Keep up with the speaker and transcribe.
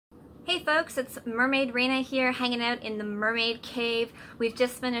Hey folks, it's Mermaid Raina here, hanging out in the Mermaid Cave. We've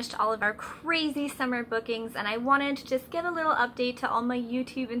just finished all of our crazy summer bookings, and I wanted to just give a little update to all my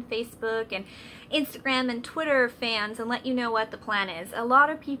YouTube and Facebook and Instagram and Twitter fans and let you know what the plan is. A lot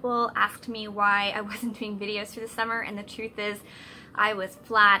of people asked me why I wasn't doing videos through the summer, and the truth is I was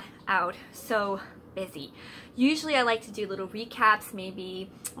flat out so busy. Usually I like to do little recaps,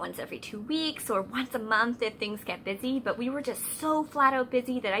 maybe once every 2 weeks or once a month if things get busy, but we were just so flat out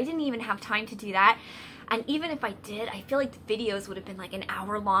busy that I didn't even have time to do that. And even if I did, I feel like the videos would have been like an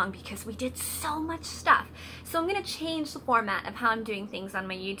hour long because we did so much stuff. So I'm gonna change the format of how I'm doing things on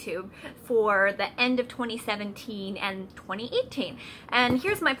my YouTube for the end of 2017 and 2018. And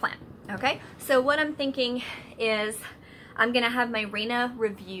here's my plan, okay? So what I'm thinking is I'm gonna have my Raina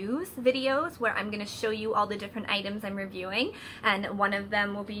reviews videos where I'm gonna show you all the different items I'm reviewing, and one of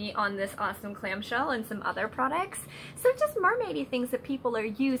them will be on this awesome clamshell and some other products. So just mermaidy things that people are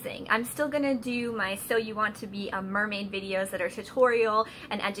using. I'm still gonna do my So You Want to Be a Mermaid videos that are tutorial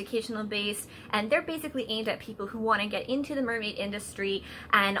and educational based, and they're basically aimed at people who want to get into the mermaid industry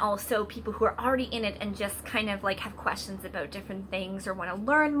and also people who are already in it and just kind of like have questions about different things or want to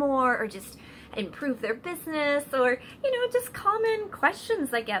learn more or just improve their business, or just common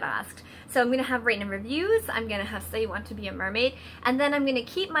questions that get asked. So I'm gonna have Raina reviews, I'm gonna have So You Want to Be a Mermaid, and then I'm gonna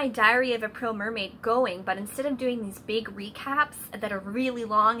keep my Diary of a Pro Mermaid going, but instead of doing these big recaps that are really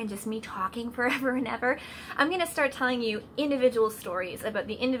long and just me talking forever and ever, I'm gonna start telling you individual stories about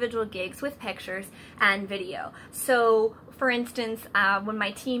the individual gigs with pictures and video. So for instance, when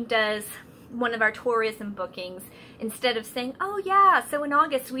my team does one of our tourism bookings, instead of saying, oh yeah, so in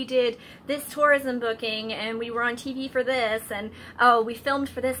August we did this tourism booking and we were on TV for this, and oh, we filmed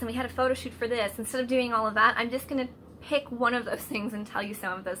for this and we had a photo shoot for this, instead of doing all of that, I'm just gonna pick one of those things and tell you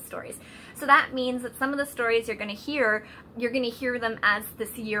some of those stories. So that means that some of the stories you're gonna hear them as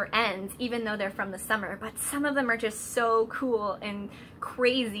this year ends, even though they're from the summer, but some of them are just so cool and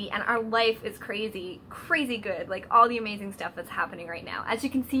crazy, and our life is crazy good, like all the amazing stuff that's happening right now. As you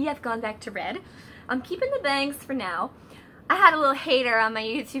can see, I've gone back to red. I'm keeping the bangs for now. I had a little hater on my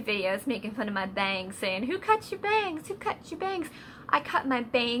YouTube videos making fun of my bangs, saying, who cut your bangs? Who cut your bangs? I cut my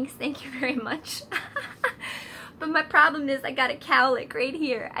bangs, thank you very much. But my problem is I got a cowlick right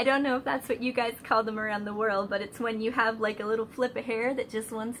here. I don't know if that's what you guys call them around the world, but it's when you have like a little flip of hair that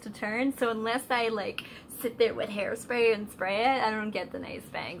just wants to turn. So unless I like sit there with hairspray and spray it, I don't get the nice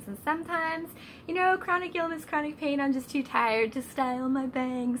bangs. And sometimes, chronic illness, chronic pain, I'm just too tired to style my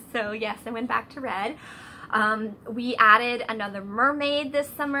bangs. So yes, I went back to red. We added another mermaid this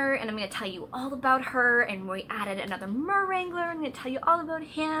summer, and I'm going to tell you all about her, and we added another merwrangler, I'm going to tell you all about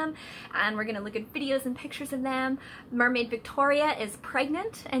him, and we're going to look at videos and pictures of them. Mermaid Victoria is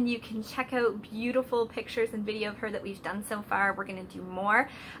pregnant, and you can check out beautiful pictures and video of her that we've done so far. We're going to do more.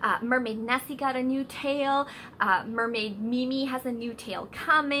 Mermaid Nessie got a new tail. Mermaid Mimi has a new tail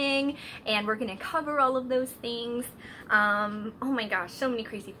coming, and we're going to cover all of those things. Oh my gosh, so many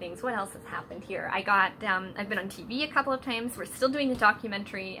crazy things. What else has happened here? I've been on TV a couple of times. We're still doing the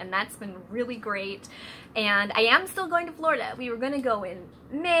documentary, and that's been really great. And I am still going to Florida. We were going to go in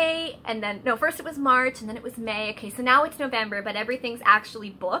May, and then, no, first it was March, and then it was May. Okay, so now it's November, but everything's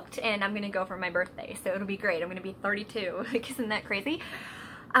actually booked, and I'm going to go for my birthday, so it'll be great. I'm going to be 32. Isn't that crazy?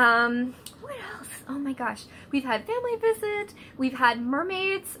 What else? Oh my gosh. We've had family visit, we've had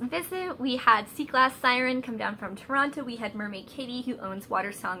mermaids visit, we had Sea Glass Siren come down from Toronto, we had Mermaid Katie, who owns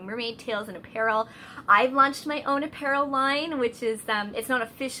Water Song Mermaid Tails and Apparel. I've launched my own apparel line, which is, it's not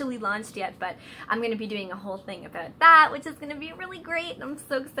officially launched yet, but I'm going to be doing a whole thing about that, which is going to be really great. I'm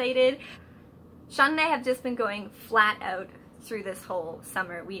so excited. Sean and I have just been going flat out through this whole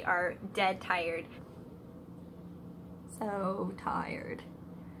summer. We are dead tired. So tired.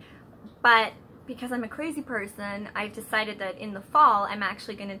 But because I'm a crazy person, I've decided that in the fall I'm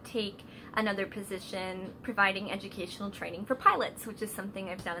actually going to take another position providing educational training for pilots, which is something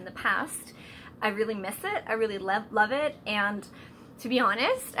I've done in the past. I really miss it. I really love it, and to be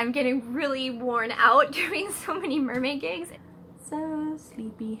honest, I'm getting really worn out doing so many mermaid gigs. So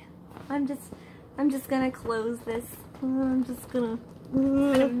sleepy. I'm just gonna close this. I'm just gonna...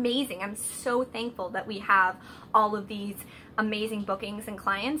 It's been amazing. I'm so thankful that we have all of these amazing bookings and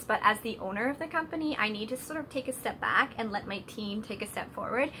clients, but as the owner of the company, I need to sort of take a step back and let my team take a step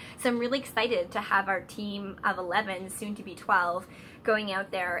forward. So I'm really excited to have our team of 11, soon to be 12, going out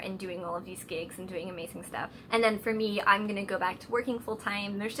there and doing all of these gigs and doing amazing stuff. And then for me, I'm gonna go back to working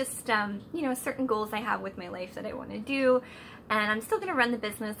full-time. There's just, certain goals I have with my life that I want to do, and I'm still gonna run the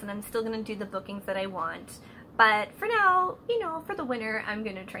business and I'm still gonna do the bookings that I want. But for now, you know, for the winter, I'm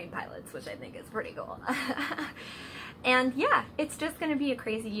gonna train pilots, which I think is pretty cool. And yeah, it's just gonna be a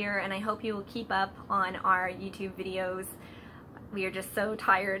crazy year, and I hope you will keep up on our YouTube videos. We are just so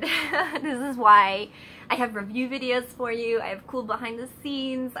tired. This is why I have review videos for you. I have cool behind the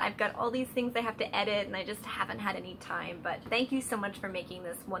scenes. I've got all these things I have to edit, and I just haven't had any time. But thank you so much for making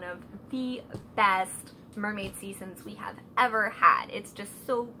this one of the best mermaid seasons we have ever had. It's just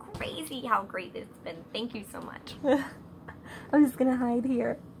so crazy how great it's been. Thank you so much. I'm just gonna hide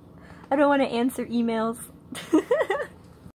here. I don't want to answer emails.